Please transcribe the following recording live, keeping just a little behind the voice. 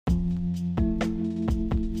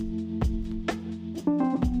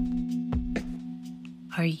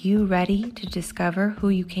Are you ready to discover who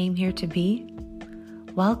you came here to be?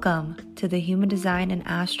 Welcome to the Human Design and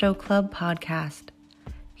Astro Club podcast.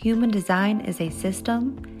 Human Design is a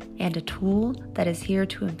system and a tool that is here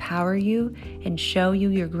to empower you and show you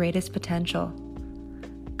your greatest potential.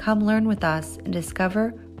 Come learn with us and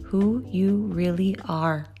discover who you really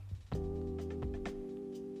are.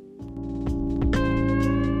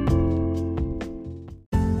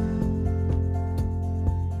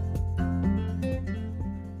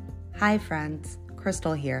 Hi friends,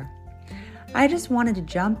 Crystal here. I just wanted to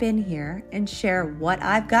jump in here and share what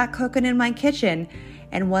I've got cooking in my kitchen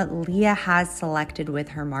and what Leah has selected with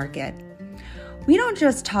her market. We don't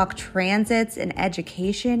just talk transits and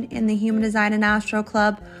education in the Human Design and Astro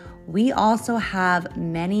Club. We also have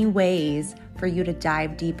many ways for you to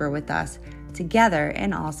dive deeper with us together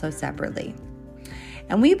and also separately.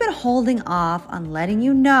 And we've been holding off on letting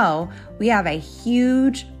you know we have a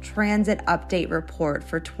huge transit update report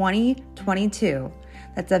for 2022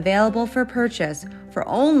 that's available for purchase for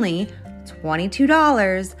only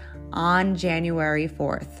 $22 on January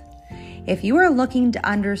 4th. If you are looking to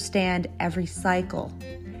understand every cycle,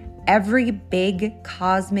 every big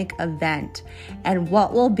cosmic event, and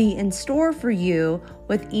what will be in store for you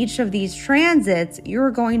with each of these transits,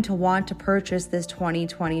 you're going to want to purchase this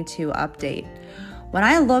 2022 update. When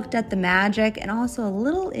I looked at the magic and also a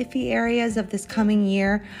little iffy areas of this coming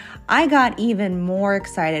year, I got even more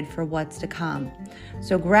excited for what's to come.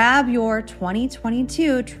 So grab your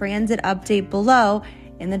 2022 transit update below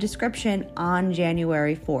in the description on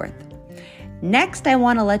January 4th. Next, I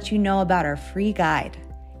want to let you know about our free guide.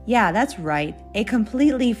 Yeah, that's right, a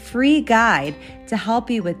completely free guide to help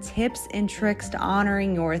you with tips and tricks to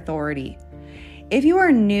honoring your authority. If you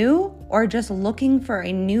are new or just looking for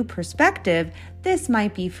a new perspective, this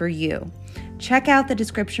might be for you. Check out the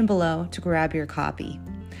description below to grab your copy.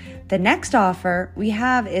 The next offer we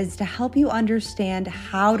have is to help you understand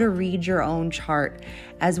how to read your own chart,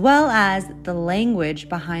 as well as the language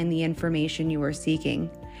behind the information you are seeking.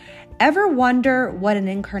 Ever wonder what an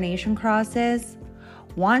incarnation cross is?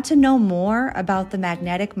 Want to know more about the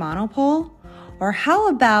magnetic monopole? Or how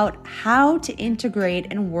about how to integrate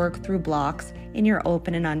and work through blocks in your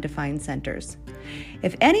open and undefined centers?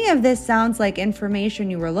 If any of this sounds like information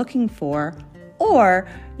you were looking for, or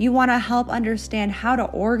you want to help understand how to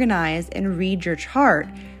organize and read your chart,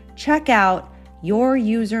 check out Your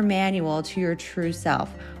User Manual to Your True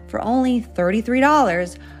Self for only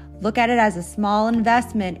 $33. Look at it as a small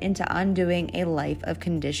investment into undoing a life of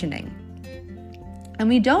conditioning. And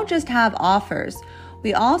we don't just have offers.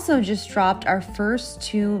 We also just dropped our first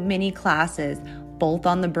 2 mini classes, both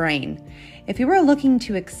on the brain. If you are looking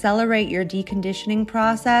to accelerate your deconditioning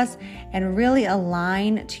process and really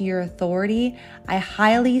align to your authority, I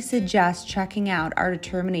highly suggest checking out our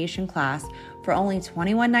determination class for only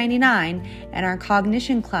 $21.99 and our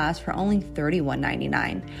cognition class for only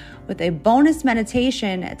 $31.99, with a bonus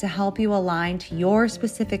meditation to help you align to your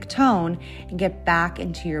specific tone and get back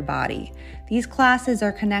into your body. These classes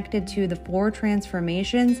are connected to the 4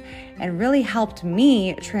 transformations and really helped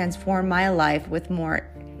me transform my life with more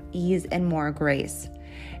ease and more grace.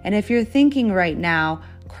 And if you're thinking right now,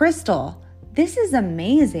 Crystal, this is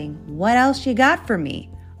amazing. What else you got for me?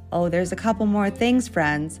 Oh, there's a couple more things,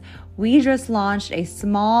 friends. We just launched a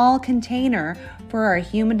small container for our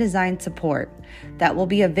human design support that will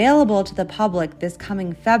be available to the public this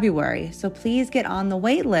coming February. So please get on the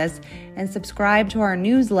wait list and subscribe to our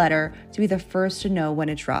newsletter to be the first to know when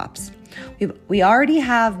it drops. We already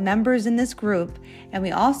have members in this group, and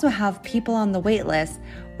we also have people on the wait list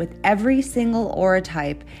with every single aura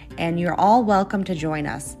type, and you're all welcome to join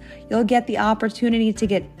us. You'll get the opportunity to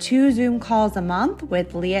get 2 Zoom calls a month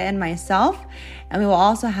with Leah and myself, and we will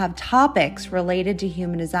also have topics related to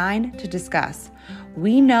human design to discuss.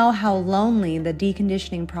 We know how lonely the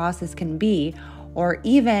deconditioning process can be, or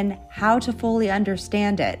even how to fully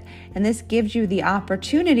understand it. And this gives you the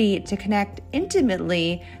opportunity to connect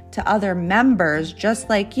intimately to other members just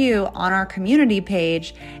like you on our community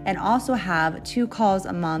page, and also have 2 calls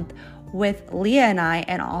a month with Leah and I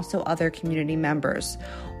and also other community members.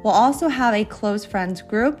 We'll also have a close friends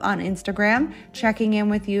group on Instagram checking in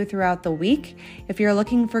with you throughout the week. If you're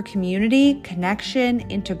looking for community, connection,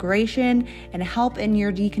 integration, and help in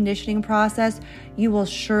your deconditioning process, you will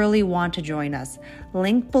surely want to join us.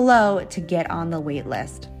 Link below to get on the wait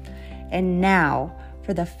list. And now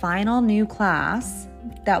for the final new class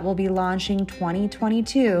that will be launching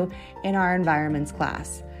 2022 in our environments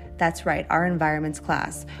class. That's right, our environments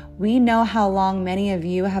class. We know how long many of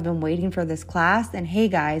you have been waiting for this class, and hey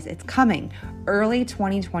guys, it's coming early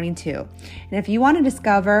 2022. And if you want to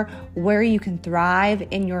discover where you can thrive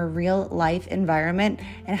in your real life environment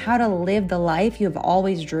and how to live the life you have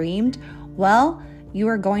always dreamed, well, you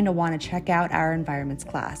are going to want to check out our environments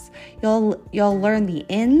class. You'll learn the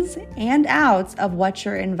ins and outs of what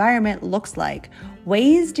your environment looks like,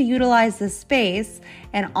 ways to utilize this space,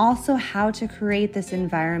 and also how to create this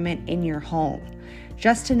environment in your home.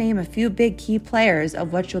 Just to name a few big key players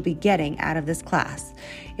of what you'll be getting out of this class.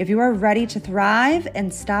 If you are ready to thrive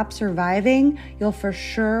and stop surviving, you'll for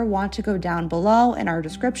sure want to go down below in our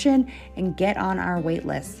description and get on our wait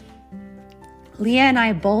list. Leah and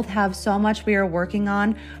I both have so much we are working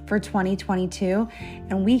on for 2022,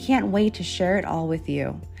 and we can't wait to share it all with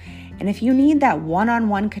you. And if you need that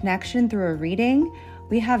one-on-one connection through a reading,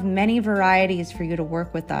 we have many varieties for you to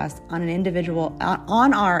work with us on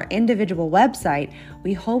our individual website.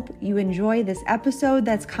 We hope you enjoy this episode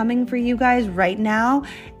that's coming for you guys right now.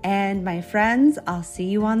 And my friends, I'll see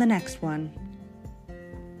you on the next one.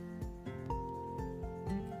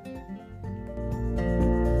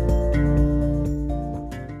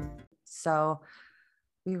 So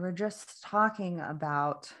we were just talking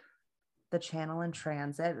about the channel in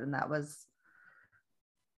transit, and that was,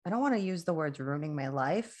 I don't want to use the words ruining my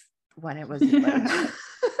life when it was like,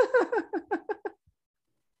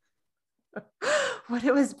 what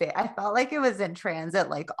it was big. I felt like it was in transit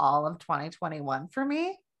like all of 2021 for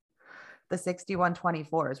me. The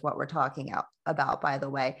 6124 is what we're talking about, by the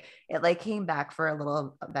way. It like came back for a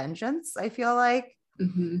little vengeance, I feel like,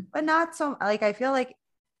 but not so like, I feel like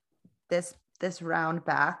this round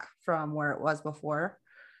back from where it was before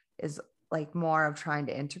is like more of trying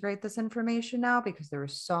to integrate this information now, because there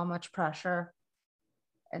was so much pressure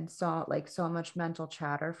and so much mental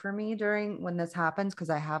chatter for me during when this happens, because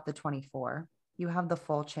I have the 24. You have the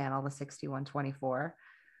full channel, the 6124.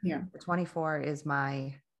 Yeah. The 24 is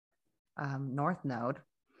my north node.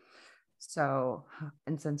 So,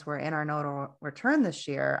 and since we're in our nodal return this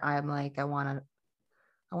year, I'm like, I want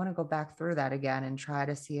to go back through that again and try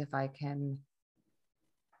to see if I can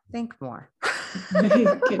think more.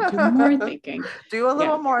 Do more thinking. Do a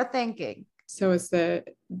little more thinking. So it's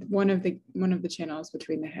one of the channels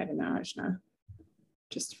between the head and the ajna,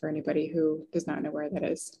 just for anybody who does not know where that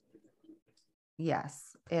is.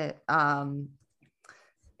 Yes.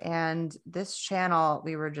 And this channel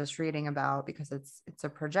we were just reading about, because it's a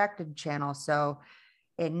projected channel, so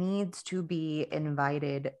it needs to be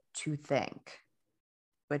invited to think,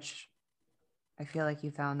 which I feel like you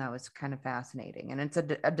found that was kind of fascinating. And it's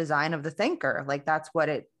a design of the thinker. Like that's what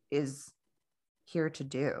it is here to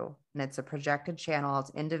do. And it's a projected channel. It's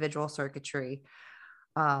individual circuitry.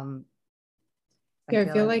 I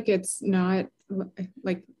feel like it's not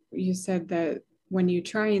like you said, that when you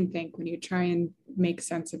try and think, when you try and make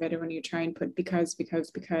sense of it, and when you try and put because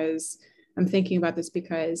I'm thinking about this,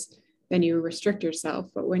 because then you restrict yourself.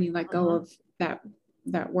 But when you let go of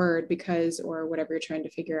that word because, or whatever you're trying to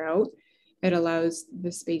figure out, it allows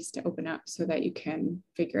the space to open up so that you can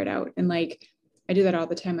figure it out. And like, I do that all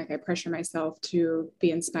the time. Like I pressure myself to be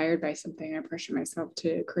inspired by something. I pressure myself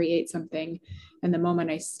to create something. And the moment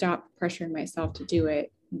I stop pressuring myself to do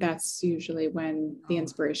it, that's usually when the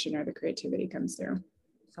inspiration or the creativity comes through.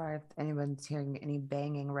 Sorry if anyone's hearing any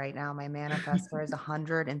banging right now. My manifestor is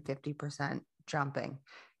 150% jumping.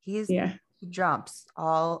 He jumps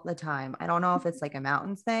all the time. I don't know if it's like a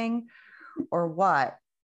mountains thing or what,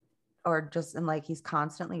 or just in like he's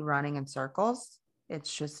constantly running in circles.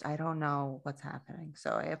 It's just, I don't know what's happening. So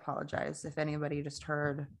I apologize if anybody just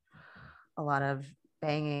heard a lot of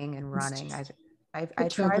banging and running. I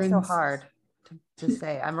try so hard to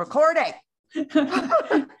say I'm recording. We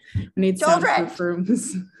need soundproof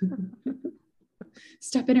rooms.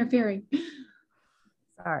 Stop interfering.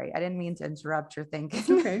 Sorry, I didn't mean to interrupt your thinking. It's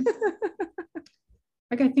okay.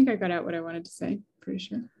 I think I got out what I wanted to say, pretty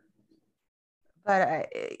sure. But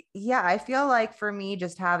I feel like for me,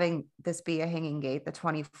 just having this be a hanging gate, the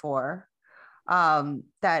 24, Ra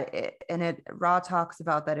talks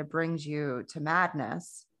about that it brings you to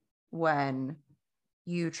madness when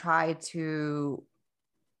you try to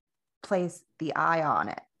place the I on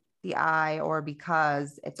it, the I, or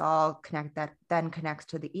because it's all that then connects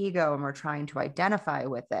to the ego, and we're trying to identify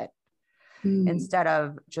with it instead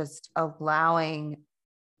of just allowing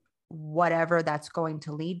whatever that's going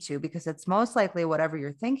to lead to, because it's most likely whatever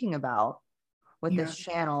you're thinking about with this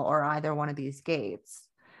channel or either one of these gates,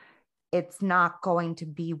 it's not going to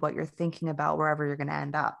be what you're thinking about wherever you're going to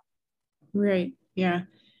end up. Right. Yeah.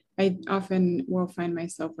 I often will find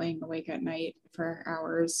myself laying awake at night for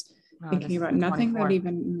hours thinking about nothing that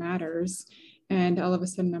even matters. And all of a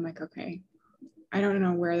sudden I'm like, okay, I don't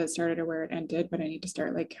know where that started or where it ended, but I need to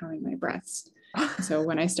start like counting my breaths. So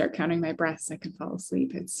when I start counting my breaths, I can fall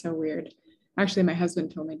asleep. It's so weird. Actually, my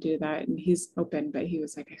husband told me to do that, and he's open, but he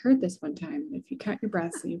was like, I heard this one time. If you count your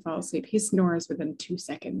breaths and you fall asleep, he snores within 2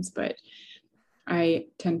 seconds, but I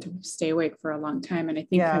tend to stay awake for a long time. And I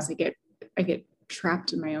think because I get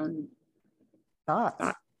trapped in my own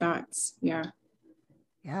thoughts. Yeah.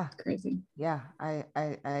 Yeah. It's crazy. Yeah.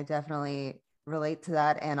 I definitely relate to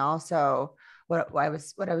that. And also what I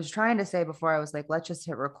was trying to say before I was like, let's just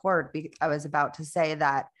hit record. I was about to say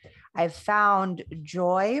that I've found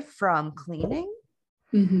joy from cleaning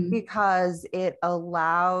because it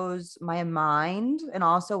allows my mind, and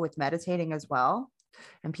also with meditating as well.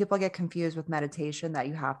 And people get confused with meditation that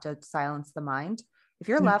you have to silence the mind. If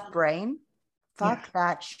you're left brain, fuck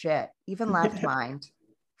that shit. Even left mind,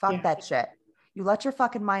 fuck that shit. You let your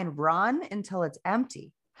fucking mind run until it's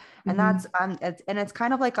empty. And that's, it's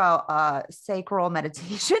kind of like a sacral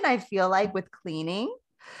meditation, I feel like, with cleaning,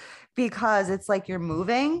 because it's like you're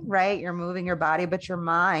moving, right? You're moving your body, but your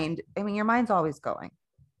mind, I mean, your mind's always going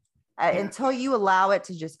until you allow it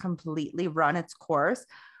to just completely run its course.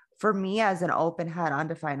 For me, as an open head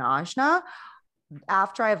undefined ajna,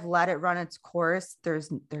 after I've let it run its course,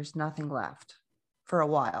 there's nothing left for a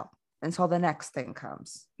while until the next thing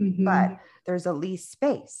comes. But there's at least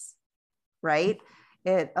space, right?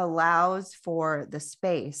 It allows for the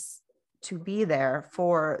space to be there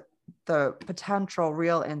for the potential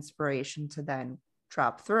real inspiration to then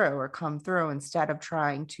drop through or come through, instead of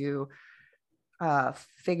trying to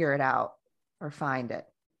figure it out or find it.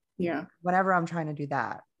 Yeah. Whenever I'm trying to do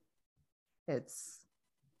that, it's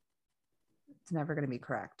never going to be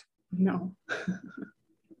correct. No.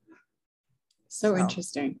 So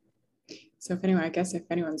interesting. So if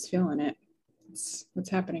anyone's feeling it, it's what's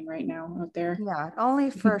happening right now out there. Yeah, only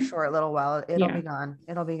for a short little while. It'll be gone.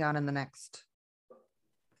 It'll be gone in the next,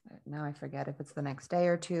 now I forget if it's the next day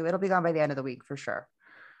or two. It'll be gone by the end of the week for sure.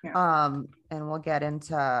 Yeah. And we'll get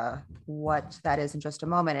into what that is in just a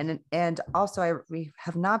moment. And also we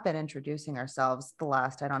have not been introducing ourselves the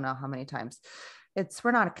last, I don't know how many times.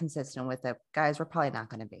 We're not consistent with it, guys. We're probably not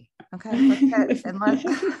going to be. Okay.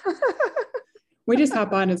 We just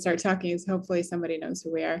hop on and start talking. So hopefully somebody knows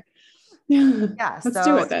who we are. Yeah. Let's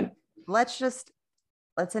do it then. Let's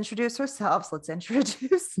introduce ourselves. Let's introduce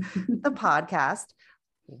the podcast.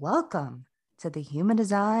 Welcome to the Human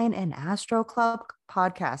Design and Astro Club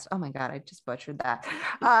podcast. Oh my God, I just butchered that.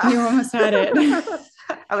 You almost had it.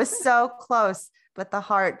 I was so close, but the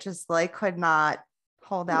heart just could not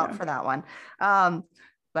hold out for that one.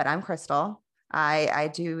 But I'm Crystal. I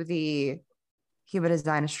do the Human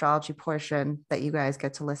Design astrology portion that you guys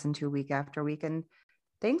get to listen to week after week. And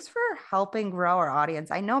thanks for helping grow our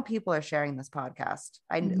audience. I know people are sharing this podcast.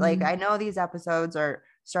 I know these episodes are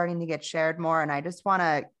starting to get shared more. And I just want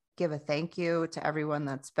to give a thank you to everyone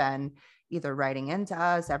that's been either writing into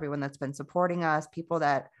us, everyone that's been supporting us, people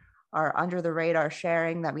that are under the radar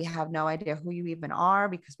sharing that we have no idea who you even are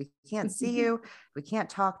because we can't see you, we can't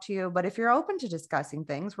talk to you. But if you're open to discussing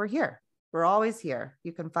things, we're here. We're always here.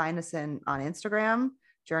 You can find us on Instagram,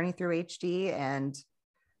 Journey Through HD, and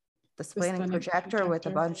the Splaining Projector with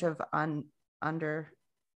a bunch of under.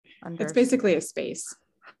 It's basically a space.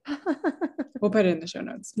 We'll put it in the show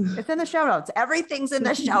notes. It's in the show notes. Everything's in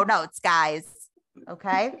the show notes, guys.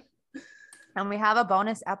 Okay. And we have a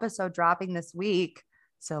bonus episode dropping this week,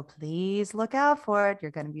 so please look out for it.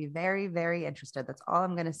 You're going to be very, very interested. That's all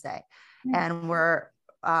I'm going to say. And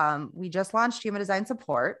we just launched Human Design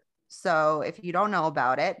Support. So if you don't know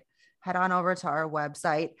about it, head on over to our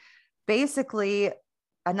website. Basically,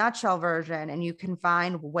 a nutshell version, and you can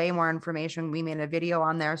find way more information. We made a video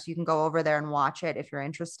on there, so you can go over there and watch it if you're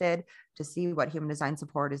interested to see what Human Design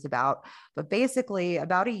Support is about. But basically,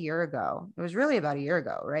 about a year ago, it was really about a year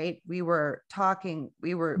ago, right? We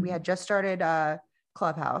had just started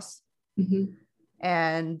Clubhouse,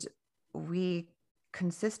 and we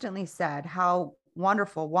consistently said how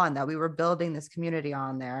wonderful, one, that we were building this community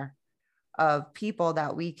on there of people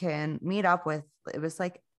that we can meet up with. It was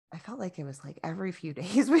like, I felt like it was like every few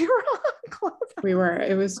days we were on Clubhouse.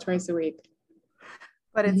 It was twice a week.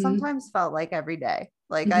 But it sometimes felt like every day.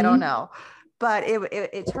 I don't know. But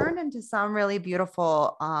it turned into some really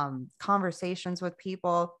beautiful conversations with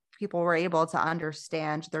people. People were able to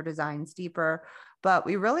understand their designs deeper. But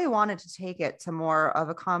we really wanted to take it to more of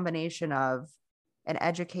a combination of an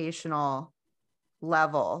educational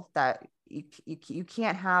level that you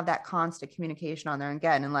can't have that constant communication on there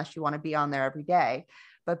again, unless you want to be on there every day.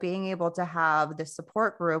 But being able to have the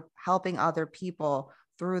support group helping other people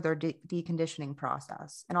through their deconditioning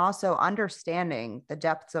process, and also understanding the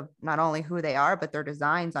depths of not only who they are, but their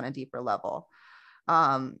designs on a deeper level,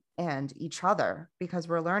 and each other, because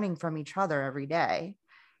we're learning from each other every day.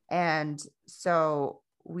 And so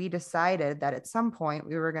we decided that at some point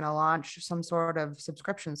we were going to launch some sort of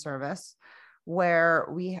subscription service where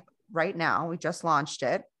right now we just launched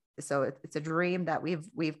it. So it's a dream that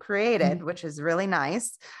we've created, which is really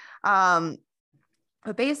nice.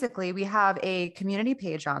 But basically we have a community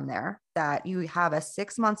page on there that you have a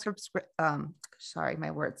 6-month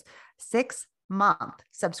 6-month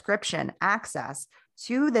subscription access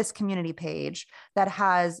to this community page that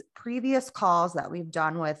has previous calls that we've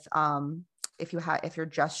done with, if you're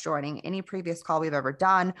just joining, any previous call we've ever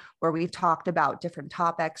done where we've talked about different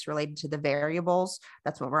topics related to the variables.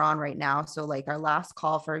 That's what we're on right now. So like our last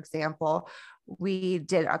call, for example, we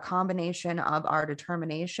did a combination of our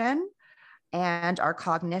determination and our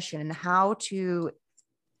cognition and how to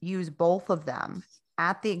use both of them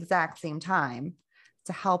at the exact same time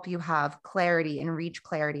to help you have clarity and reach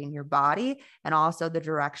clarity in your body, and also the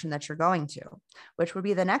direction that you're going to, which would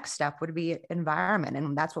be the next step, would be environment.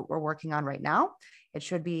 And that's what we're working on right now. It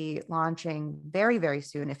should be launching very, very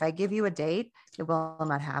soon. If I give you a date, it will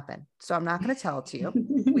not happen. So I'm not going to tell it to you.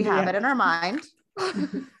 We have it in our mind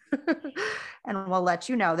and we'll let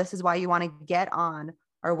you know. This is why you want to get on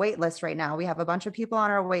our wait list right now. We have a bunch of people on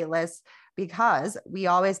our wait list because we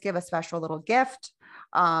always give a special little gift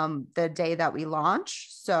the day that we launch.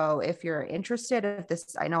 So if you're interested,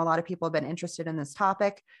 I know a lot of people have been interested in this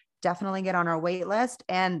topic, definitely get on our wait list.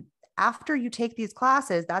 And after you take these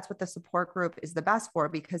classes, that's what the support group is the best for,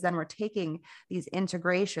 because then we're taking these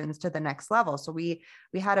integrations to the next level. So we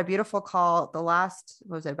had a beautiful call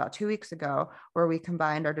about 2 weeks ago, where we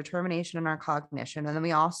combined our determination and our cognition. And then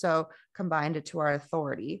we also combined it to our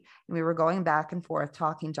authority. And we were going back and forth,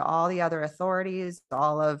 talking to all the other authorities,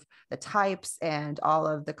 all of the types and all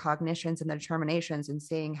of the cognitions and the determinations, and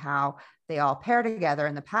seeing how they all pair together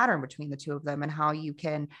and the pattern between the two of them, and how you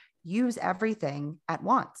can use everything at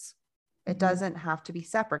once. It doesn't have to be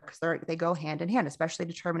separate, because they go hand in hand, especially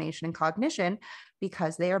determination and cognition,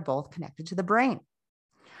 because they are both connected to the brain.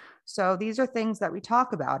 So these are things that we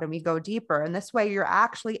talk about and we go deeper. And this way you're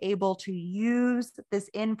actually able to use this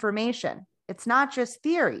information. It's not just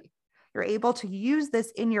theory. You're able to use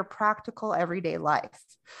this in your practical everyday life.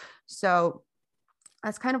 So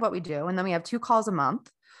that's kind of what we do. And then we have 2 calls a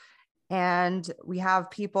month. And we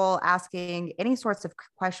have people asking any sorts of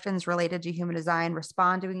questions related to human design,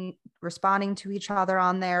 responding to each other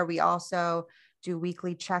on there. We also do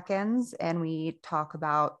weekly check-ins, and we talk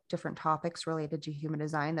about different topics related to human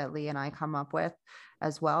design that Lee and I come up with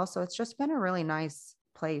as well. So it's just been a really nice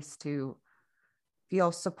place to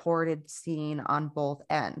feel supported, seen on both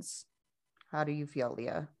ends. How do you feel,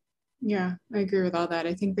 Leah? Yeah, I agree with all that.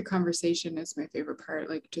 I think the conversation is my favorite part,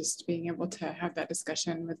 like just being able to have that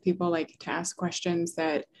discussion with people, like to ask questions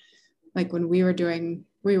that, like when we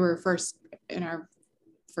were first in our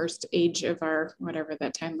first age of our, whatever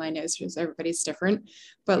that timeline is, because everybody's different,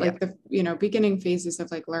 but like the, beginning phases of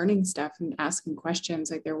like learning stuff and asking questions,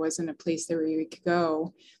 like there wasn't a place there where you could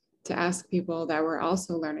go to ask people that were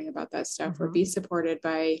also learning about that stuff, or be supported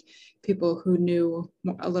by people who knew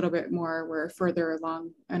a little bit more, were further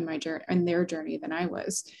along on my journey and their journey than I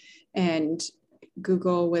was. And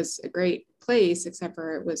Google was a great place, except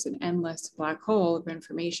for it was an endless black hole of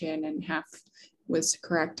information, and half was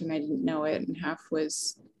correct and I didn't know it, and half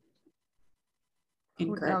was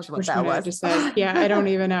incorrect. What that was. I just said, yeah, I don't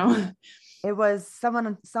even know. It was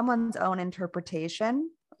someone's own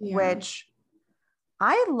interpretation, which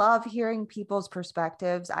I love hearing people's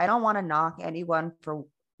perspectives. I don't want to knock anyone for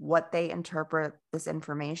what they interpret this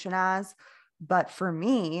information as, but for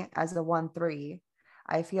me as a 1-3,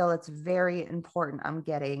 I feel it's very important I'm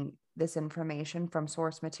getting this information from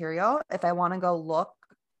source material. If I want to go look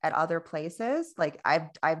at other places, like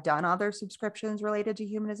I've done other subscriptions related to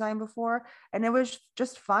human design before, and it was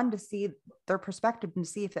just fun to see their perspective and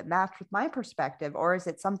see if it matched with my perspective, or is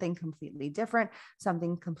it something completely different,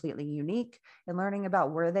 something completely unique, and learning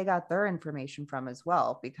about where they got their information from as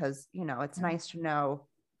well, because it's nice to know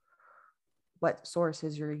what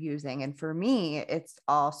sources you're using. And for me, it's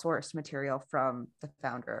all source material from the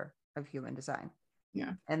founder of Human Design.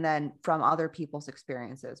 Yeah. And then from other people's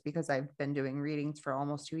experiences, because I've been doing readings for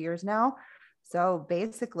almost 2 years now. So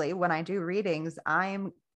basically when I do readings,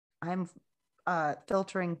 I'm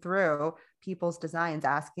filtering through people's designs,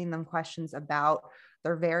 asking them questions about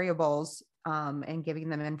their variables, and giving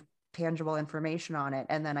them tangible information on it.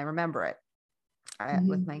 And then I remember it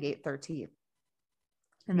with my gate 13.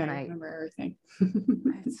 And yeah, then I remember everything.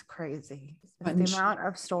 it's crazy. The Sponge. amount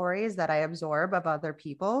of stories that I absorb of other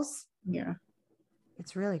people's. Yeah,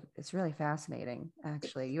 It's really fascinating.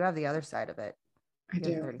 Actually, you have the other side of it. I You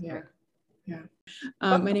have do. 33. Yeah.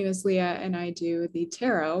 My name is Leah, and I do the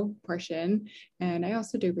tarot portion, and I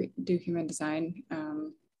also do human design,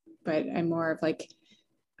 but I'm more of like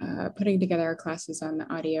putting together our classes on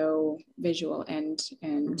the audio visual end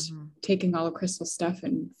and taking all of Crystal's stuff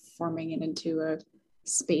and forming it into a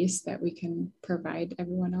space that we can provide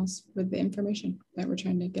everyone else with the information that we're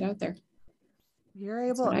trying to get out there.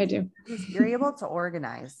 That's what I do. You're able to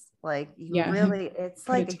organize. Like you really, it's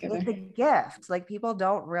like it's a gift. Like people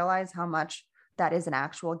don't realize how much that is an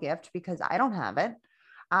actual gift because I don't have it.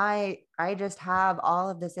 I just have all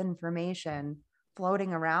of this information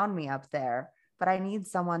floating around me up there, but I need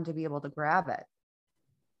someone to be able to grab it.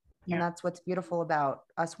 Yeah. And that's what's beautiful about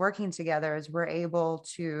us working together is we're able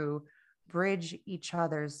to bridge each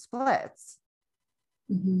other's splits.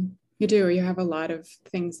 Mm-hmm. You do. You have a lot of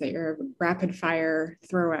things that you're rapid fire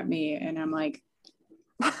throw at me, and I'm like,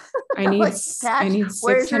 I need 600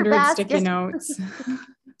 sticky notes.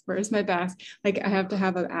 Where's my basket? Like I have to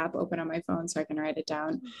have an app open on my phone so I can write it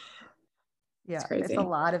down. Yeah, it's a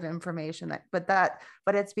lot of information but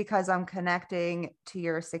it's because I'm connecting to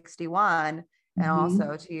your 61 and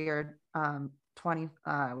also to your 20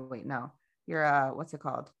 your what's it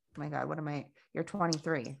called? Oh my God, you're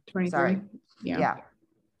 23. 23. Sorry. Yeah.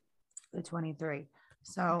 The 23.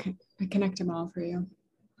 So I connect them all for you.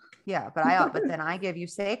 Yeah, but then I give you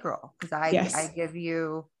sacral because I give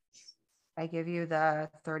you the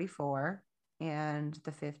 34 and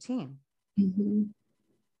the 15. And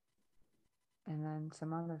then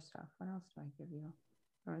some other stuff. What else do I give you?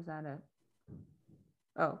 Or is that it?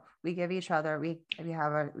 Oh, we give each other, we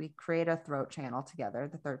create a throat channel together,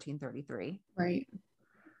 the 1333. Right.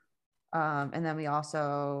 And then we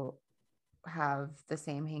also have the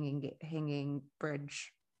same hanging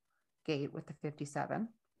bridge gate with the 57.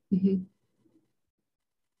 And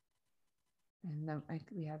then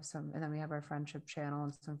we have our friendship channel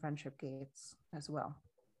and some friendship gates as well.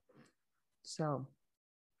 So,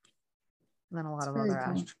 and then a lot of other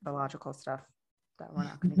astrological stuff that we're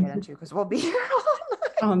not going to get into because we'll be here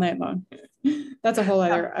all night long. That's a whole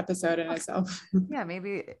other episode in itself. Yeah,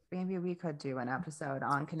 maybe we could do an episode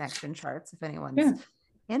on connection charts if anyone's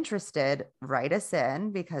interested. Write us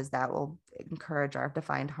in because that will encourage our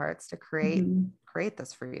defined hearts to create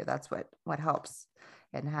this for you. That's what helps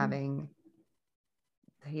in having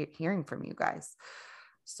hearing from you guys.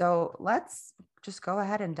 So let's just go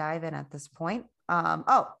ahead and dive in at this point.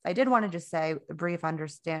 I did want to just say a brief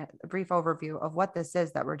overview of what this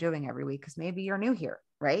is that we're doing every week, because maybe you're new here,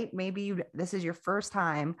 right? Maybe this is your first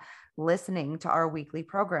time listening to our weekly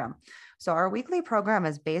program. So our weekly program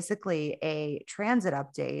is basically a transit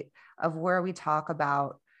update of where we talk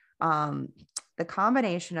about the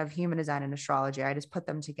combination of human design and astrology. I just put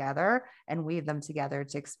them together and weave them together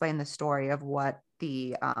to explain the story of what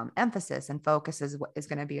the emphasis and focus is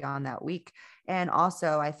going to be on that week. And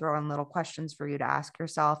also I throw in little questions for you to ask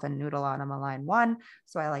yourself and noodle on them a line one.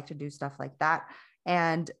 So I like to do stuff like that.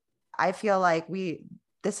 And I feel like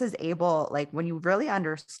this is able, like when you really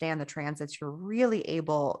understand the transits, you're really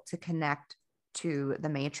able to connect to the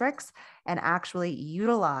matrix and actually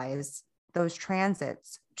utilize those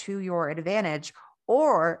transits to your advantage,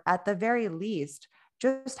 or at the very least,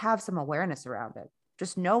 just have some awareness around it.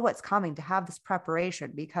 Just know what's coming, to have this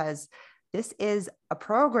preparation, because this is a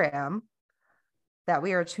program that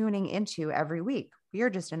we are tuning into every week. We are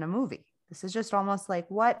just in a movie. This is just almost like,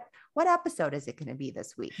 what episode is it going to be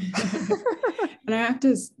this week? And I have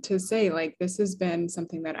to say, like, this has been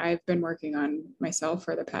something that I've been working on myself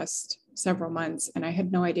for the past several months, and I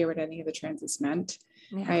had no idea what any of the transits meant.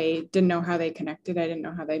 Yeah. I didn't know how they connected. I didn't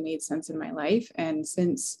know how they made sense in my life. And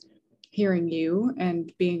since hearing you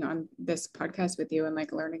and being on this podcast with you and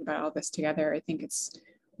like learning about all this together, I think it's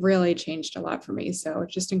really changed a lot for me. So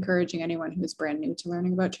just encouraging anyone who's brand new to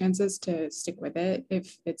learning about transits to stick with it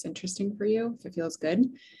if it's interesting for you, if it feels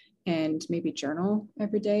good, and maybe journal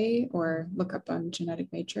every day or look up on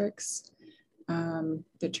Genetic Matrix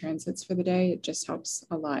the transits for the day. It just helps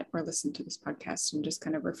a lot. Or listen to this podcast and just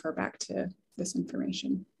kind of refer back to this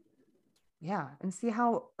information. Yeah. And see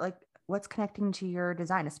how, like, what's connecting to your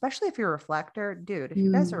design, especially if you're a reflector. Dude, if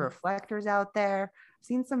you guys are reflectors out there, I've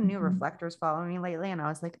seen some new reflectors following me lately, and I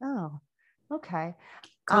was like, oh, okay.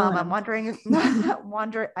 I'm wondering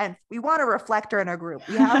and we want a reflector in our group.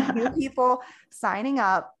 We have new people signing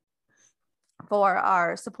up for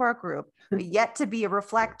our support group, but yet to be a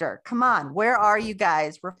reflector. Come on, where are you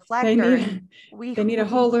guys? Reflector. They need a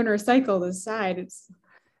whole lunar cycle this side.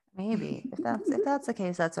 Maybe if that's the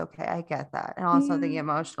case, that's okay. I get that. And also the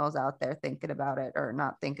emotionals out there thinking about it or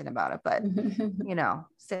not thinking about it, but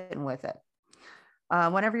sitting with it.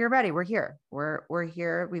 Whenever you're ready, we're here. We're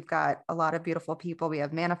here. We've got a lot of beautiful people. We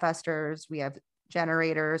have manifestors, we have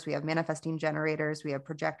generators, we have manifesting generators, we have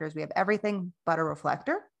projectors, we have everything but a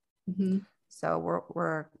reflector. Mm-hmm. So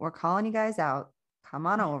we're calling you guys out. Come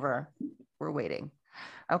on over. We're waiting.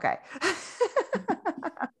 Okay.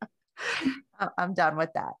 I'm done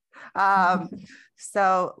with that.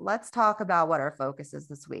 So let's talk about what our focus is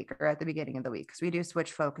this week or at the beginning of the week, because we do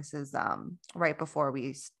switch focuses right before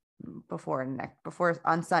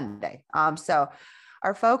on Sunday. So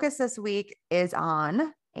our focus this week is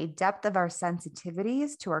on a depth of our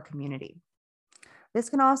sensitivities to our community. This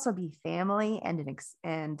can also be family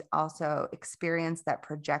and also experience that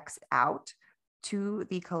projects out to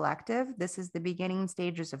the collective. This is the beginning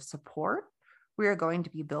stages of support we are going to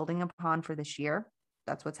be building upon for this year.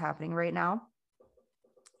 That's what's happening right now.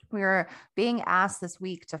 We are being asked this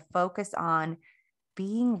week to focus on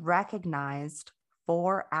being recognized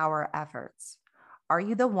for our efforts. Are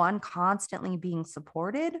you the one constantly being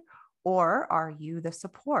supported, or are you the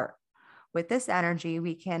support? With this energy,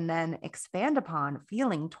 we can then expand upon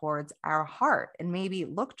feeling towards our heart and maybe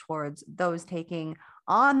look towards those taking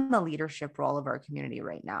on the leadership role of our community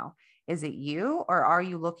right now. Is it you, or are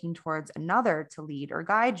you looking towards another to lead or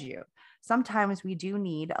guide you? Sometimes we do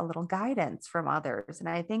need a little guidance from others. And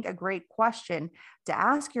I think a great question to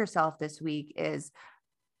ask yourself this week is,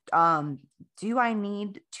 do I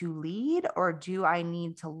need to lead, or do I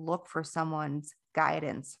need to look for someone's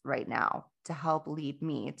guidance right now to help lead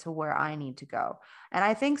me to where I need to go? And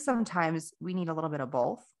I think sometimes we need a little bit of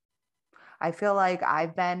both. I feel like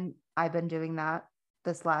I've been doing that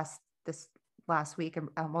this last week,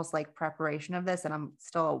 almost like preparation of this, and I'm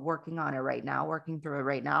still working through it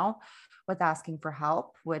right now with asking for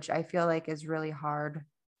help, which I feel like is really hard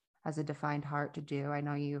as a defined heart to do. I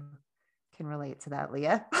know you can relate to that,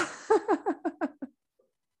 Leah.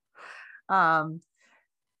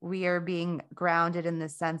 We are being grounded in the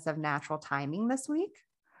sense of natural timing this week.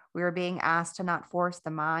 We are being asked to not force the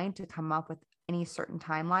mind to come up with any certain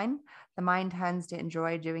timeline. The mind tends to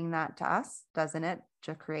enjoy doing that to us, doesn't it?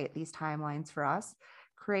 To create these timelines for us,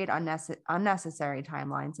 create unnecessary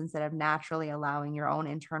timelines instead of naturally allowing your own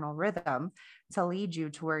internal rhythm to lead you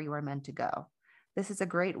to where you are meant to go. This is a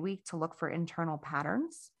great week to look for internal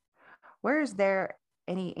patterns. Where is there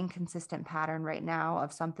any inconsistent pattern right now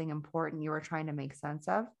of something important you are trying to make sense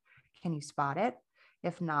of? Can you spot it?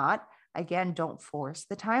 If not, again, don't force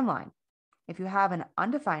the timeline. If you have an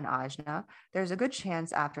undefined ajna, there's a good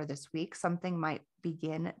chance after this week, something might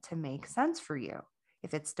begin to make sense for you.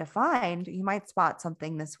 If it's defined, you might spot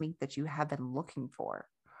something this week that you have been looking for.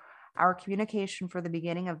 Our communication for the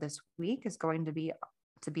beginning of this week is going to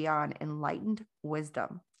be on enlightened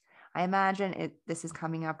wisdom. I imagine this is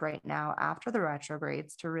coming up right now after the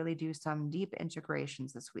retrogrades to really do some deep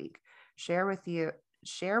integrations this week. Share with you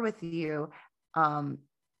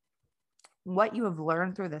what you have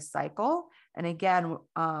learned through this cycle. And again,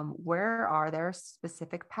 where are there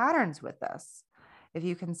specific patterns with this? If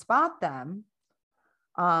you can spot them,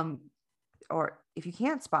 or if you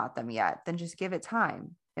can't spot them yet, then just give it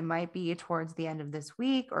time. It might be towards the end of this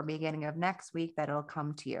week or beginning of next week that it'll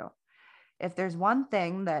come to you. If there's one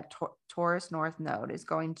thing that Taurus North Node is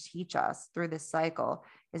going to teach us through this cycle,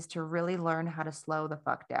 is to really learn how to slow the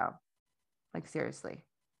fuck down. Like, seriously.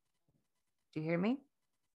 Do you hear me?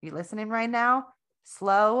 Are you listening right now?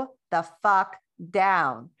 Slow the fuck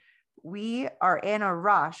down. We are in a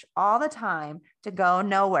rush all the time to go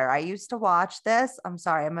nowhere. I used to watch this. I'm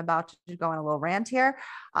sorry, I'm about to go on a little rant here.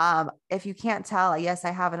 If you can't tell, yes, I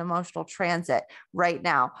have an emotional transit right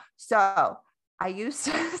now. So I used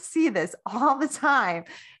to see this all the time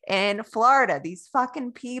in Florida, these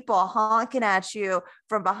fucking people honking at you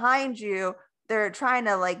from behind you. They're trying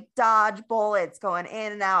to like dodge bullets, going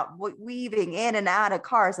in and out, weaving in and out of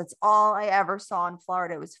cars. That's all I ever saw in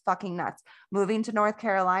Florida. It was fucking nuts. Moving to North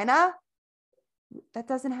Carolina, that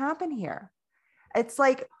doesn't happen here. It's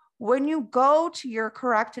like when you go to your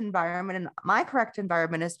correct environment, and my correct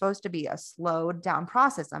environment is supposed to be a slowed down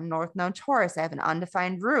process. I'm North Node Taurus. I have an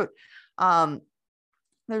undefined root.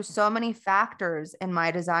 There's so many factors in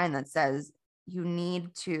my design that says you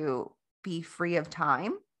need to be free of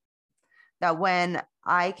time, that when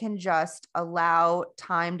I can just allow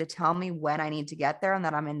time to tell me when I need to get there and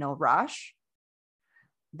that I'm in no rush,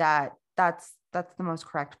 that's the most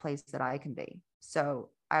correct place that I can be. So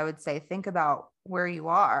I would say, think about where you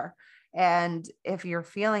are. And if you're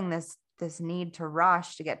feeling this need to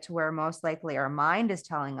rush to get to where most likely our mind is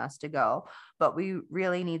telling us to go, but we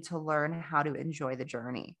really need to learn how to enjoy the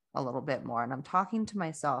journey. a little bit more. And I'm talking to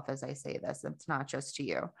myself as I say this, it's not just to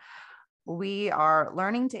you. We are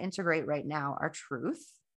learning to integrate right now our truth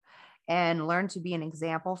and learn to be an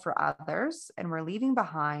example for others. And we're leaving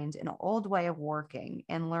behind an old way of working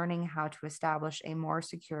and learning how to establish a more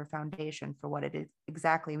secure foundation for what it is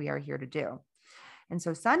exactly we are here to do. And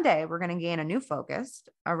so Sunday, we're going to gain a new focus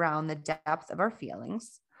around the depth of our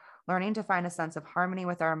feelings, learning to find a sense of harmony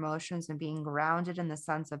with our emotions and being grounded in the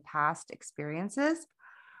sense of past experiences,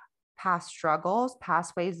 past struggles,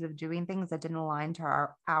 past ways of doing things that didn't align to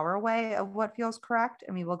our way of what feels correct.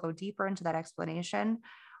 And we will go deeper into that explanation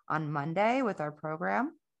on Monday with our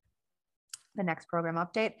program, the next program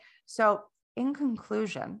update. So in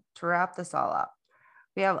conclusion, to wrap this all up,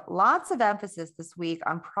 we have lots of emphasis this week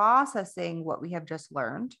on processing what we have just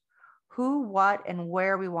learned, who, what, and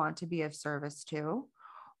where we want to be of service to,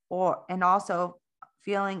 and also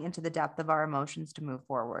feeling into the depth of our emotions to move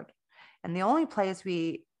forward. And the only place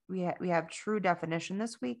we have true definition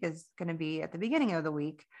this week is going to be at the beginning of the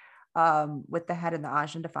week, with the head and the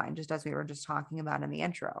ajna defined, just as we were just talking about in the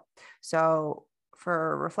intro. So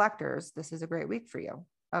for reflectors, this is a great week for you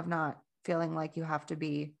of not feeling like you have to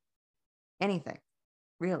be anything,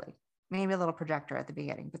 really. Maybe a little projector at the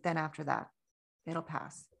beginning, but then after that, it'll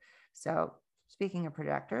pass. So speaking of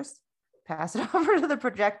projectors, pass it over to the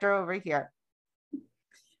projector over here.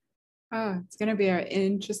 Oh, it's going to be an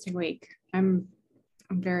interesting week. I'm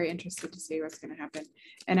very interested to see what's going to happen.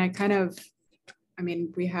 And I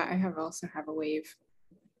mean, I also have a wave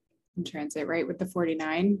in transit, right, with the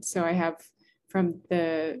 49. So I have from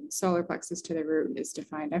the solar plexus to the root is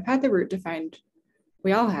defined. I've had the root defined,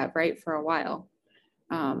 we all have, right, for a while.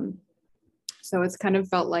 So it's kind of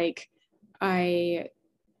felt like I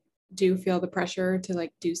do feel the pressure to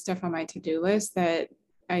like do stuff on my to-do list that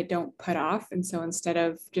I don't put off. And so instead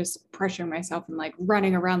of just pressuring myself and like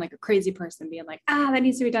running around like a crazy person being like, that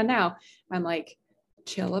needs to be done now, I'm like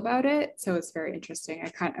chill about it. So it's very interesting.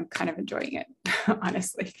 I'm kind of enjoying it,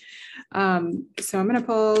 honestly. So I'm going to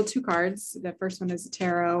pull 2 cards. The first one is a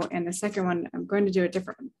tarot, and the second one, I'm going to do a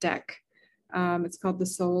different deck. It's called The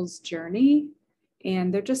Soul's Journey,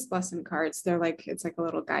 and they're just lesson cards. It's like a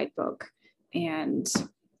little guidebook, and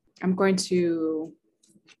I'm going to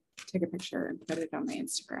take a picture and put it on my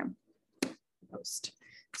Instagram post.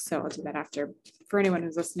 So I'll do that after, for anyone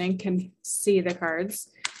who's listening can see the cards,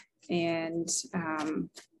 and let's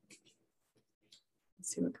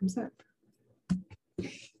see what comes up.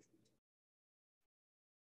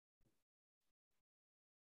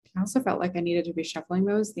 I also felt like I needed to be shuffling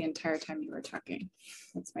those the entire time you were talking.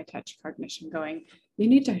 That's my touch cognition going, you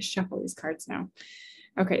need to shuffle these cards now.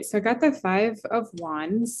 Okay, so I got the 5 of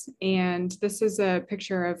Wands, and this is a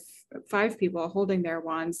picture of 5 people holding their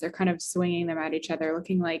wands. They're kind of swinging them at each other,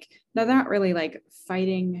 looking like, they're not really like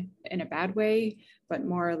fighting in a bad way, but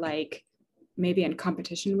more like maybe in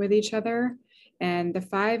competition with each other. And the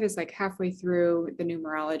 5 is like halfway through the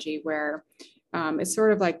numerology, where it's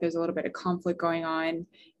sort of like there's a little bit of conflict going on,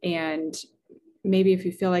 and maybe if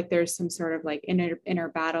you feel like there's some sort of like inner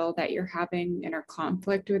battle that you're having, inner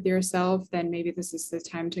conflict with yourself, then maybe this is the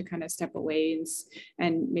time to kind of step away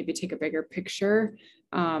and maybe take a bigger picture.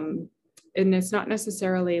 And it's not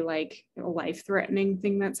necessarily like a life-threatening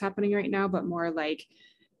thing that's happening right now, but more like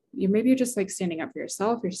you're just like standing up for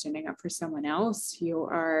yourself. You're standing up for someone else. You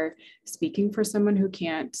are speaking for someone who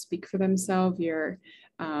can't speak for themselves. You're,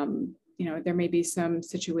 there may be some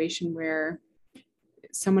situation where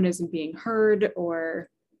someone isn't being heard, or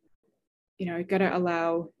you got to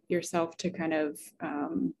allow yourself to kind of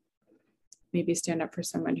maybe stand up for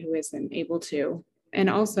someone who isn't able to. And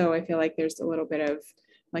also I feel like there's a little bit of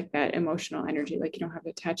like that emotional energy, like you don't have to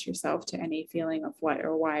attach yourself to any feeling of what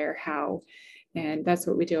or why or how. And that's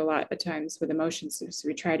what we do a lot of times with emotions. So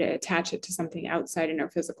we try to attach it to something outside in our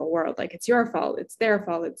physical world, like it's your fault, it's their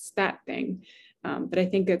fault, it's that thing. But I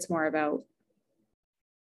think it's more about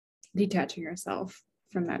detaching yourself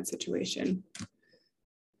from that situation.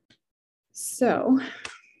 So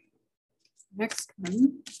next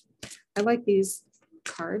one, I like these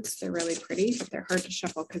cards. They're really pretty, but they're hard to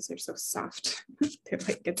shuffle because they're so soft. They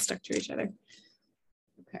like get stuck to each other.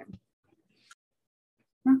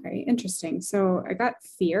 Okay, interesting. So I got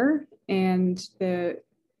fear, and the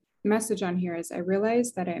message on here is, I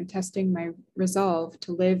realize that I am testing my resolve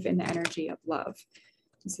to live in the energy of love.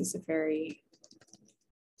 This is a very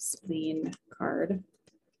spleen card.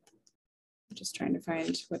 I'm just trying to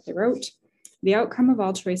find what they wrote. The outcome of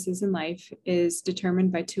all choices in life is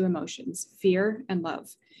determined by 2 emotions, fear and love.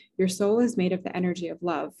 Your soul is made of the energy of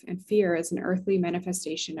love, and fear is an earthly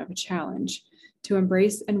manifestation of a challenge. To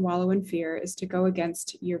embrace and wallow in fear is to go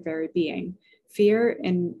against your very being. Fear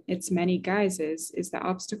in its many guises is the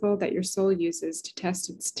obstacle that your soul uses to test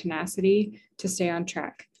its tenacity to stay on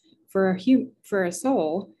track. For a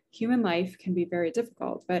soul, human life can be very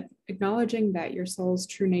difficult, but acknowledging that your soul's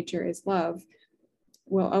true nature is love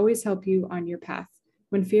will always help you on your path.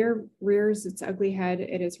 When fear rears its ugly head,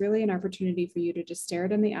 it is really an opportunity for you to just stare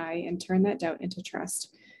it in the eye and turn that doubt into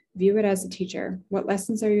trust. View it as a teacher. What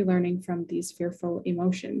lessons are you learning from these fearful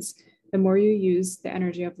emotions? The more you use the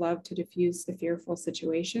energy of love to diffuse the fearful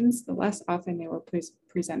situations, the less often they will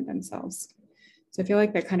present themselves. So I feel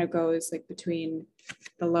like that kind of goes like between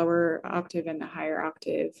the lower octave and the higher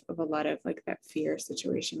octave of a lot of like that fear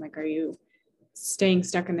situation. Like, are you staying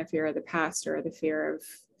stuck in the fear of the past or the fear of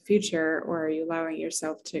future, or are you allowing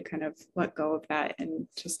yourself to kind of let go of that and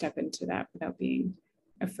to step into that without being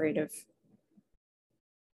afraid of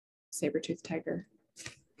saber-toothed tiger?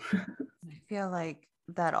 I feel like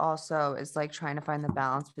that also is like trying to find the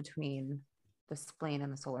balance between the spleen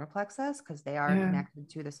and the solar plexus, because they are connected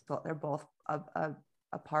to the soul. They're both a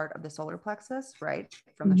part of the solar plexus, right?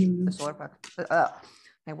 From the solar plexus.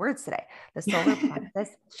 My words today. The solar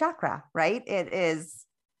plexus chakra, right? It is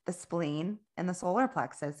the spleen and the solar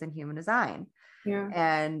plexus in human design. Yeah.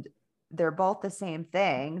 And they're both the same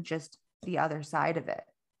thing, just the other side of it,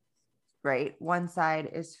 right? One side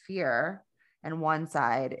is fear, and one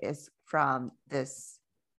side is from this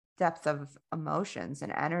depth of emotions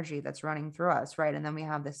and energy that's running through us, right? And then we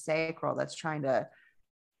have the sacral that's trying to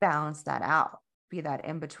balance that out, be that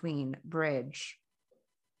in between bridge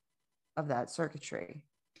of that circuitry.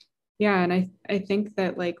 Yeah. And I think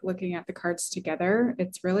that like looking at the cards together,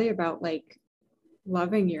 it's really about like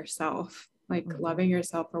loving yourself, like loving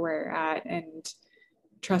yourself for where you're at and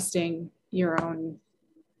trusting your own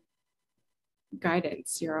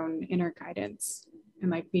guidance, your own inner guidance, and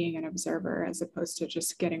like being an observer as opposed to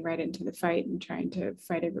just getting right into the fight and trying to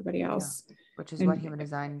fight everybody else. Yeah. Which is what human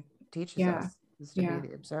design teaches us, is to be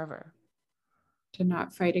the observer. To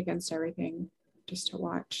not fight against everything, just to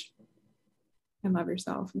watch and love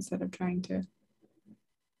yourself instead of trying to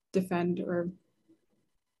defend or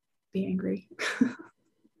be angry.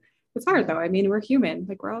 It's hard though. I mean, we're human.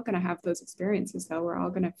 Like, we're all going to have those experiences though. We're all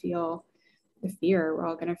going to feel the fear. We're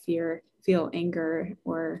all going to feel anger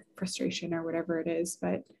or frustration or whatever it is.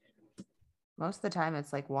 But most of the time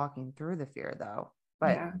it's like walking through the fear though.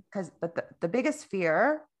 But the biggest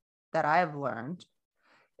fear that I've learned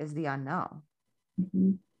is the unknown.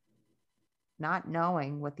 Not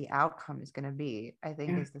knowing what the outcome is going to be, I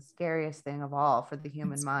think is the scariest thing of all for the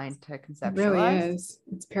human mind to conceptualize. It really is.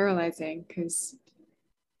 It's paralyzing, because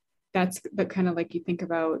that's the kind of like, you think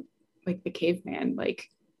about like the caveman, like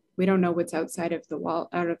we don't know what's outside of the wall,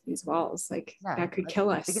 out of these walls, like that could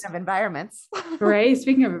kill us. Speaking of environments, right?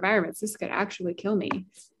 Speaking of environments, this could actually kill me,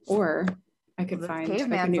 or I could find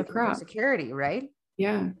like a new crop. Security, right?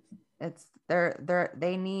 Yeah. It's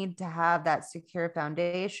they need to have that secure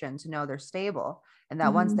foundation to know they're stable, and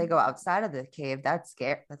that once they go outside of the cave, that's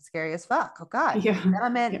scary as fuck. Oh God. Yeah.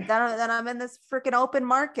 Then I'm in this freaking open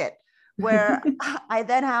market where I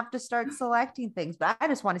then have to start selecting things, but I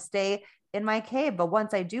just want to stay in my cave. But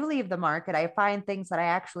once I do leave the market, I find things that I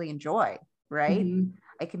actually enjoy, right?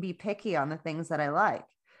 I can be picky on the things that I like.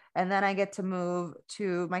 And then I get to move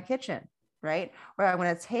to my kitchen, right? Where I'm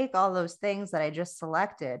going to take all those things that I just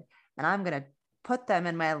selected and I'm going to put them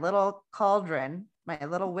in my little cauldron, my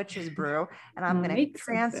little witch's brew, and I'm going to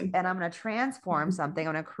transform something.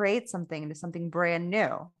 I'm going to create something into something brand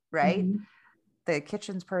new, right? The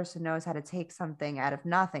kitchens person knows how to take something out of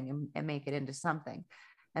nothing and make it into something.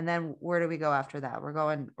 And then where do we go after that?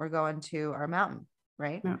 We're going to our mountain,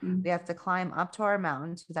 right? We have to climb up to our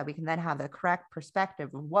mountain so that we can then have the correct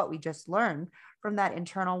perspective of what we just learned from that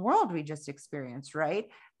internal world we just experienced, right?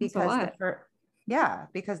 Because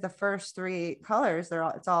the first three colors,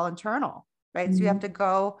 it's all internal, right? So you have to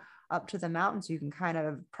go up to the mountain so you can kind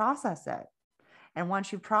of process it. And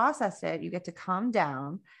once you process it, you get to come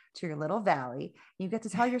down to your little valley. You get to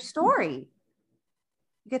tell your story.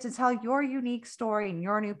 You get to tell your unique story and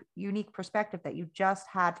your unique perspective that you just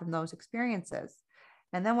had from those experiences.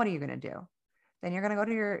 And then what are you going to do? Then you're going to go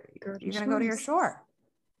to your shore.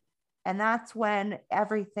 And that's when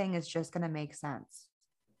everything is just going to make sense.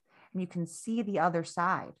 And you can see the other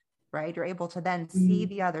side, right? You're able to then see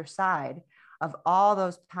the other side of all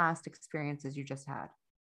those past experiences you just had.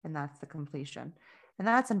 And that's the completion. And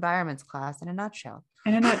that's environments class in a nutshell.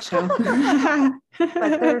 But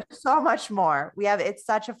there's so much more. It's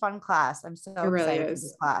such a fun class. I'm so excited for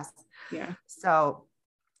this class. Yeah. So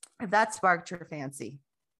if that sparked your fancy,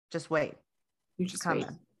 just wait. You just wait.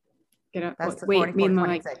 Get up. That's wait, mean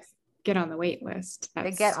like get on the wait list. They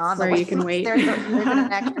That's get on the where wait you can list. wait. There's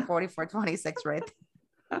an extra 4426 right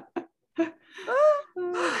there.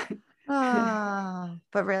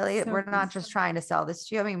 But really, So we're not just trying to sell this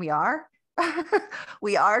to you. I mean, we are.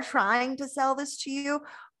 We are trying to sell this to you,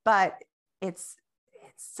 but it's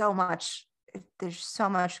so much. There's so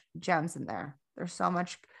much gems in there. There's so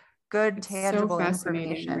much good, it's tangible so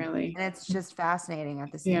fascinating, information, really. and it's just fascinating at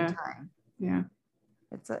the same Yeah. time. Yeah.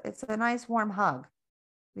 It's a nice warm hug,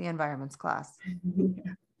 the environments class.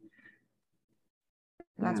 Yeah.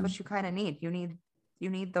 And that's what you kind of need. You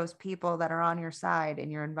need those people that are on your side in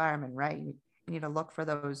your environment, right? You need to look for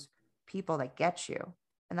those people that get you.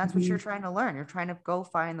 And that's what you're trying to learn. You're trying to go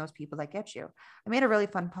find those people that get you. I made a really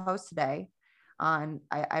fun post today on,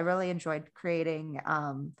 I really enjoyed creating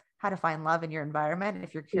how to find love in your environment.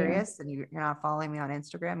 If you're curious and you're not following me on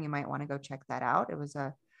Instagram, you might want to go check that out. It was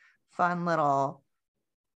a fun little.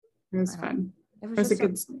 It was fun. It It was a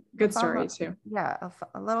good story too. Yeah,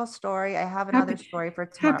 a little story. I have another story for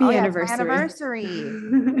tomorrow. Happy anniversary. anniversary. It's my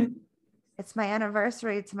anniversary. It's my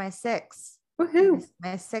anniversary to my 6. Woohoo.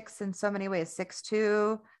 My 6 in so many ways.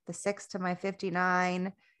 6'2", the 6 to my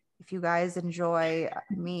 59. If you guys enjoy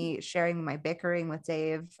me sharing my bickering with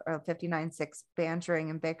Dave, or 59-6 bantering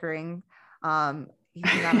and bickering, you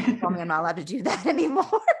can tell me I'm not allowed to do that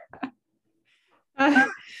anymore.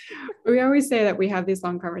 We always say that we have these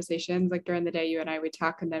long conversations, like during the day, you and I, we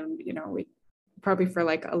talk, and then, we probably for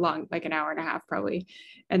like an hour and a half probably.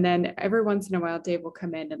 And then every once in a while, Dave will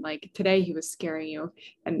come in and like today he was scaring you,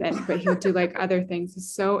 but he'll do like other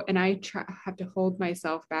things. And I have to hold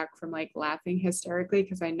myself back from like laughing hysterically,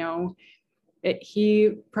 because I know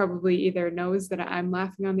he probably either knows that I'm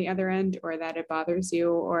laughing on the other end, or that it bothers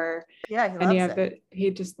you, or any of it. He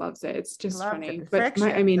just loves it. It's just funny. But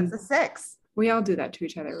it's a 6. We all do that to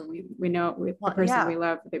each other. We know with the person we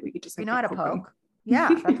love that we could just like, know how to poke. Yeah,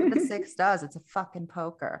 that's what the 6 does. It's a fucking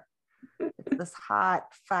poker. It's this hot,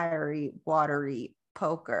 fiery, watery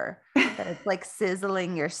poker that it's like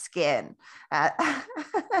sizzling your skin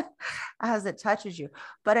as it touches you.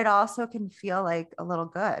 But it also can feel like a little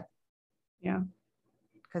good. Yeah.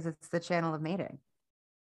 Because it's the channel of mating.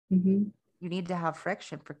 Mm-hmm. You need to have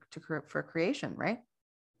friction for creation, right?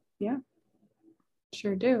 Yeah.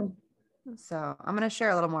 Sure do. So I'm going to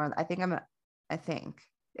share a little more. I think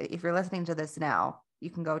if you're listening to this now, you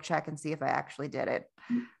can go check and see if I actually did it.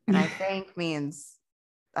 And I think means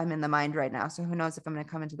I'm in the mind right now. So who knows if I'm going to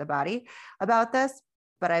come into the body about this,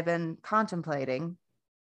 but I've been contemplating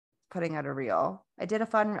putting out a reel. I did a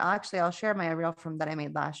fun, actually, I'll share my reel that I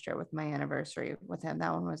made last year with my anniversary with him.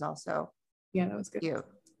 That one was also that was good. cute.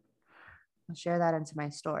 I'll share that into my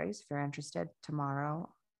stories if you're interested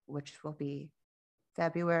tomorrow, which will be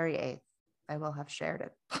February 8th. I will have shared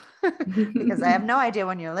it because I have no idea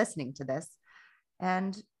when you're listening to this.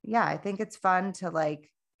 And yeah, I think it's fun to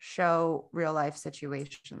like show real life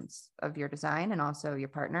situations of your design and also your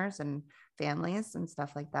partners and families and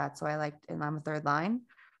stuff like that. So and I'm a third line.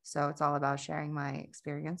 So it's all about sharing my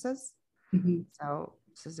experiences. Mm-hmm. So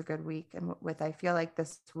this is a good week. And I feel like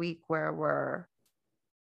this week where we're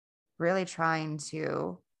really trying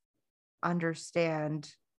to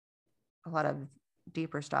understand a lot of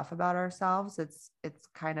deeper stuff about ourselves, it's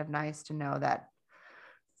kind of nice to know that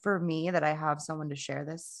for me that I have someone to share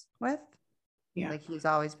this with. Yeah. Like he's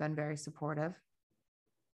always been very supportive.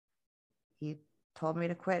 He told me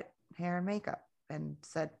to quit hair and makeup and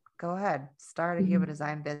said, go ahead, start a human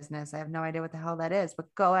design business. I have no idea what the hell that is,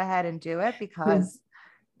 but go ahead and do it because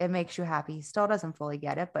it makes you happy. He still doesn't fully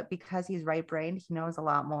get it, but because he's right-brained, he knows a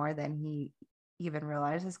lot more than he even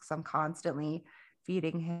realizes, because I'm constantly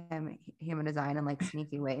feeding him human design in like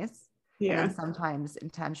sneaky ways. And then sometimes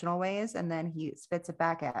intentional ways. And then he spits it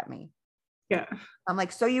back at me. Yeah. I'm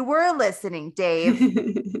like, so you were listening, Dave.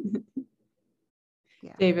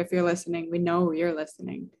 Yeah. Dave, if you're listening, we know you're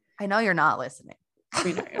listening. I know you're not listening.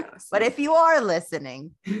 We know you're not listening. But if you are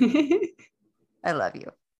listening, I love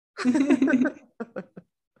you.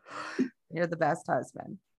 You're the best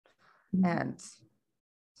husband. And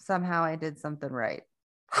somehow I did something right.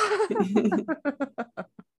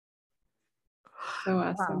 So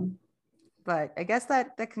awesome. But I guess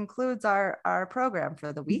that concludes our program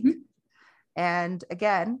for the week. And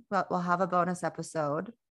again, we'll have a bonus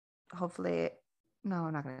episode. Hopefully, no,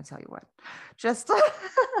 I'm not going to tell you what. Just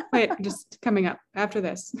just coming up after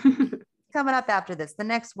this. Coming up after this. The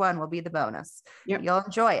next one will be the bonus. Yep. You'll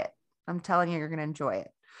enjoy it. I'm telling you, you're going to enjoy it.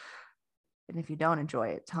 And if you don't enjoy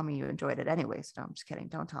it, tell me you enjoyed it anyway. So no, I'm just kidding.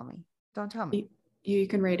 Don't tell me. Don't tell me. You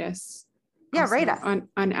can rate us. Yeah, rate us.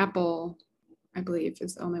 On Apple, I believe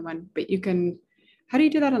is the only one, but you can How do you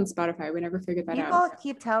do that on Spotify? We never figured that People out.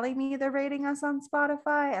 keep telling me they're rating us on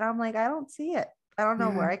Spotify, and I'm like, I don't see it. I don't know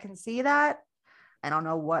where I can see that. I don't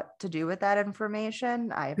know what to do with that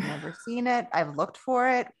information. I've never seen it. I've looked for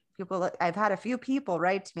it. I've had a few people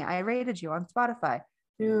write to me, I rated you on Spotify.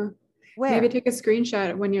 Yeah. Where? Maybe take a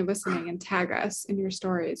screenshot when you're listening and tag us in your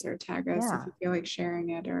stories, or tag us Yeah. if you feel like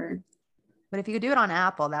sharing it. Or But if you could do it on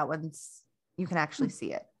Apple, that one's, you can actually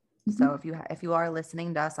see it. So if you are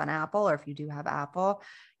listening to us on Apple, or if you do have Apple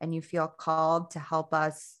and you feel called to help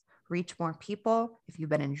us reach more people, if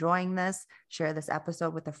you've been enjoying this, share this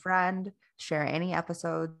episode with a friend, share any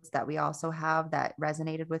episodes that we also have that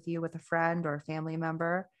resonated with you with a friend or a family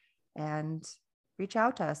member, and reach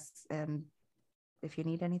out to us. And if you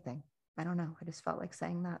need anything, I don't know, I just felt like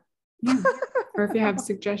saying that. or if you have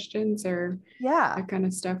suggestions or that kind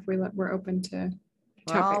of stuff, we're open to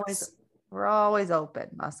topics. We're always open,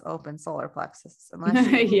 us open solar plexus,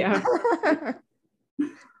 unless you,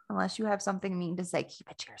 unless you have something mean to say, keep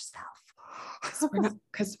it to yourself.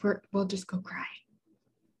 Because we'll just go cry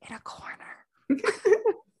in a corner. Okay,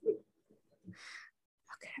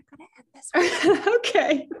 I'm gonna end this.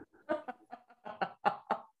 Okay.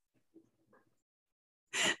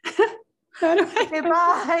 Okay,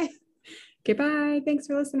 bye. Okay, bye. Thanks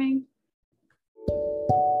for listening.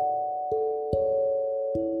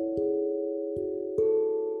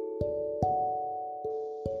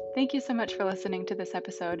 Thank you so much for listening to this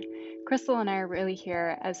episode. Crystal and I are really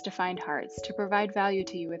here as Defined Hearts to provide value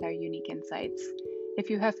to you with our unique insights. If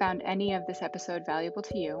you have found any of this episode valuable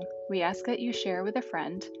to you, we ask that you share with a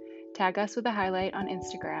friend, tag us with a highlight on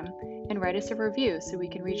Instagram, and write us a review so we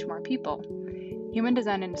can reach more people. Human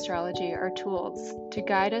design and astrology are tools to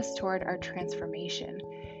guide us toward our transformation.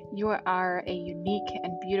 You are a unique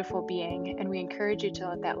and beautiful being, and we encourage you to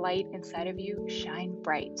let that light inside of you shine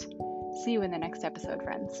bright. See you in the next episode,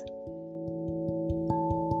 friends.